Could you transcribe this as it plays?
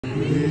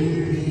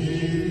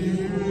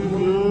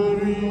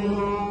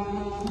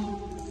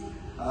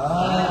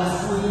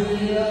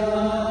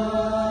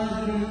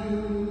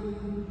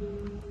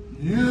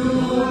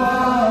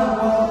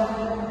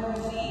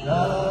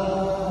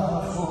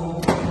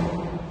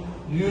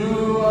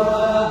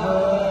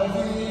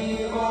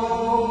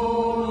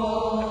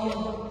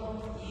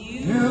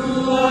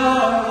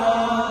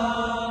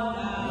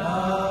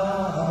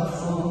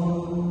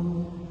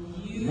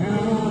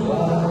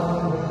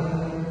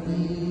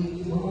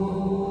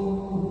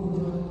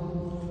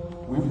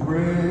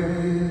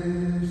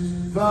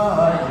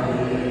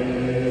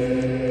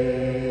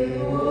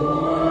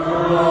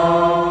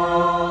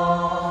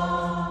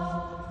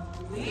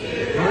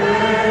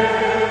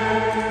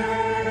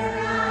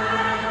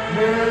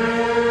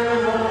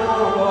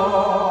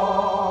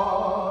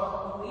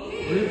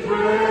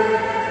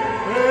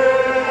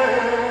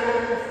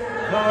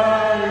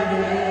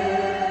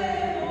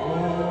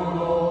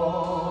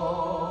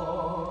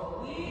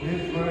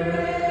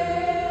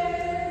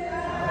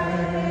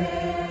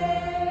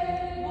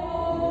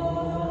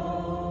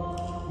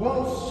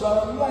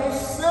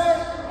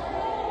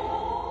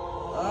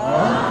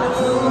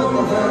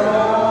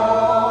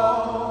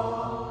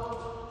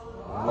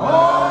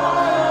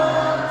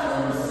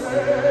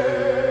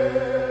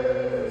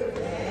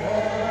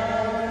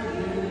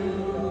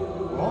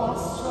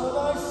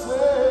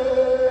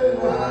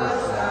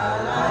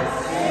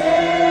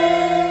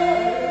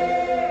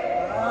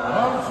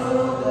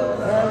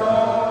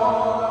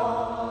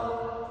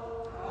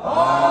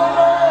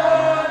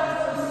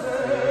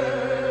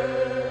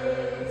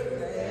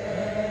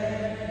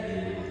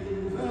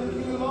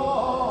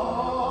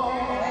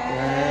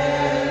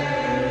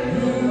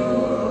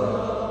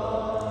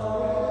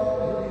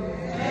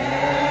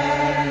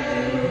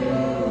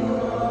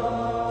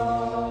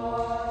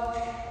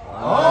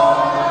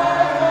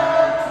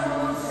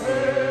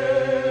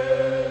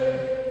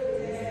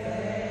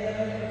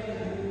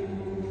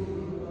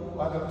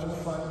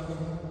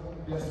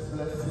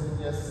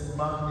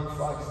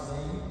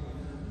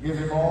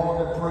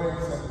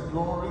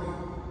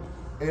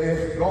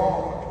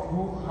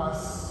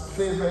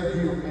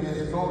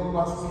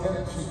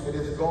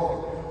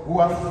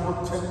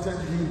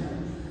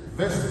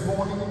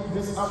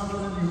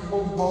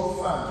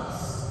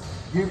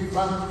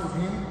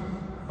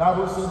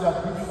Bible says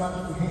that give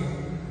thanks to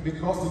him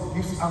because he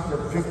gives us the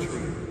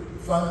victory.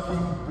 Thank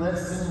him,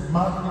 bless him,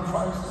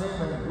 magnify his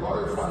name, and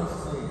glorify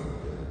his name.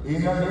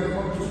 In the name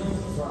of Jesus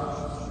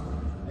Christ.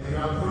 And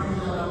I pray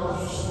that I will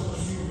speak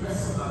to you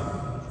personally.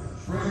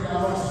 Pray that I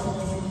will speak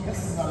to you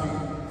personally.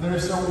 There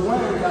is a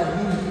word I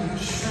need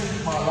to change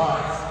my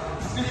life.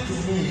 Speak to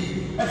me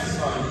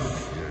personally.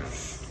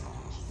 Yes.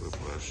 God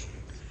bless you.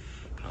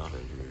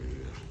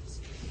 Hallelujah.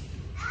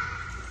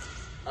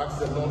 Ask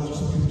the Lord to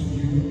speak to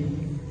you.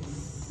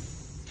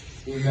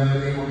 In the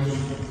name of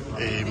Jesus.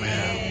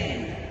 Amen.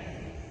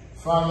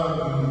 Father,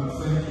 we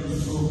thank you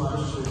so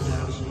much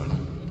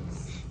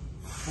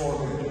for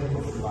the gift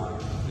of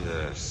life.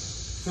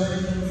 Yes.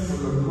 Thank you for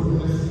your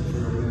goodness and for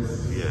your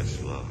mercy. Yes,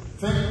 Lord.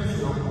 Thank you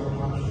for your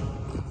compassion.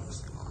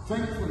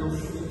 Thank you for your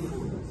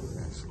faithfulness.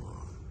 Yes,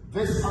 Lord.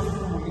 This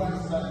afternoon we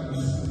ask that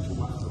you speak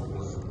to us, Lord.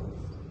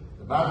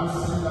 The Bible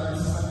says that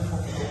you send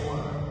forth your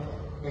word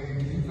and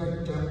deliver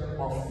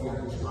them of their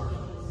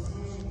destructions.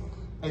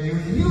 And you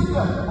heal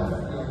them of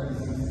their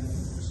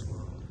diseases.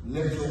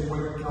 Let your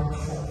word come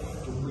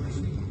forth to bring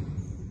healing.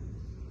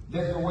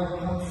 Let your word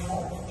come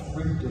forth to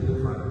bring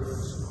deliverance.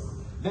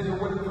 Let your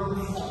word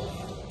come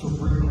forth to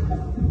bring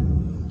hope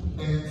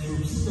and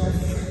to set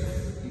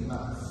faith in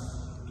us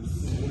to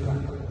see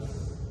miracles.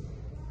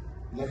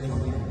 Let your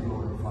name be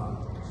glorified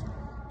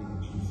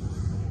in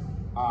Jesus'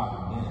 name.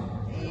 Amen.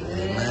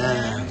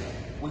 Amen.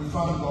 We thank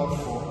God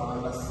for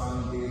another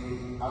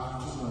Sunday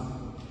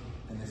afternoon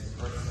in His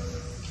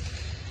presence.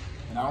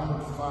 And I want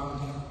to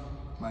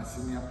thank my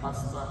senior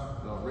pastor,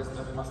 the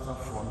resident pastor,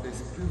 for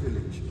this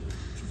privilege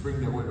to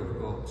bring the word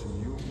of God to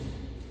you.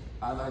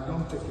 And I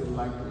don't take it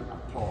lightly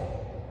at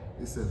all.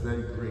 It's a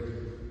very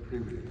great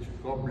privilege.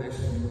 God bless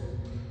you,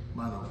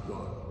 man of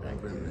God.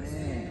 Thank you.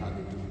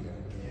 Hallelujah.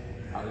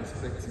 I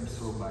respect him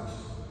so much.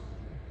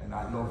 And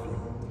I love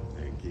him.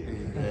 Thank you.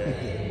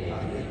 Amen.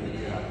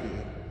 Hallelujah.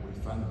 We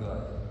thank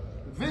God.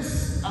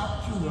 This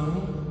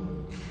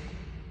afternoon,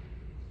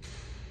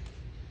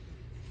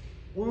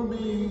 we'll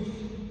be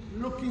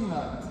looking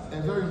at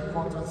a very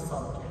important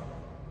subject.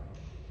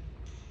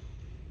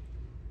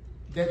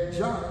 The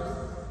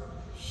just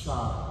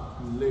shall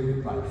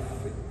live by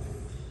faith.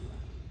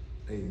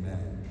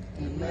 Amen.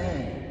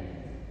 Amen.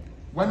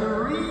 When we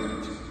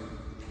read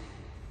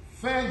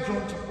 3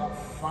 John chapter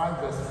 5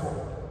 verse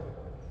 4,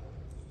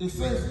 it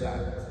says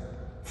that,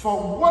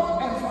 for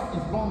whatever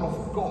is born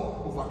of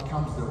God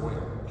overcomes the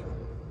world.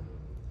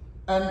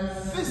 And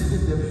this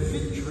is the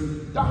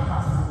victory that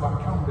has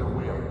overcome the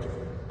world,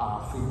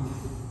 our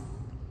faith.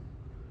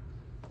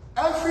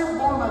 Every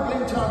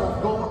born-again child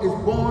of God is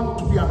born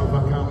to be an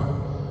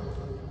overcomer.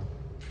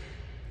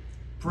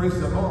 Praise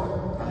the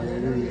Lord.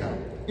 Hallelujah.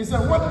 He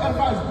said,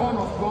 whatever is born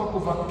of God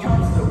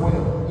overcomes the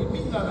world. It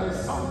means that there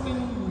is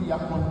something we we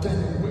are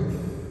contending with.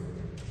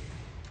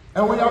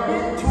 And we are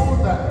being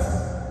told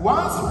that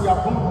once we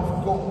are born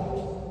of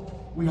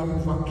God, we have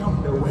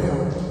overcome the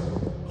world,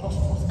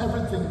 cosmos,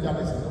 everything that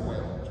is in the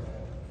world.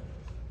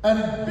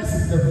 And this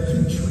is the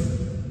victory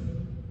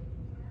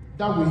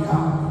that we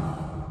have,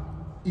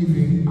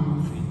 even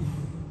our faith.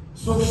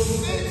 So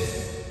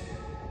faith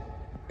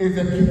is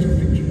the key to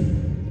victory.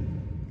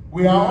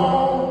 We are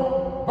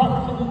all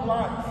battling in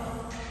life.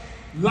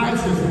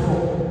 Life is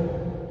war.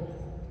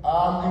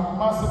 In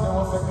Kumasi, there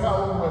was a girl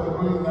who was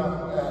doing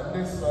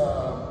this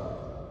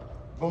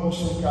bone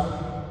shaker.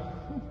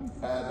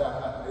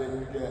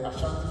 The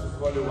Ashantis is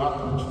called a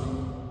Wakuchi.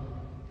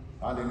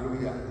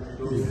 Hallelujah.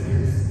 Those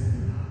days.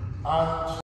 And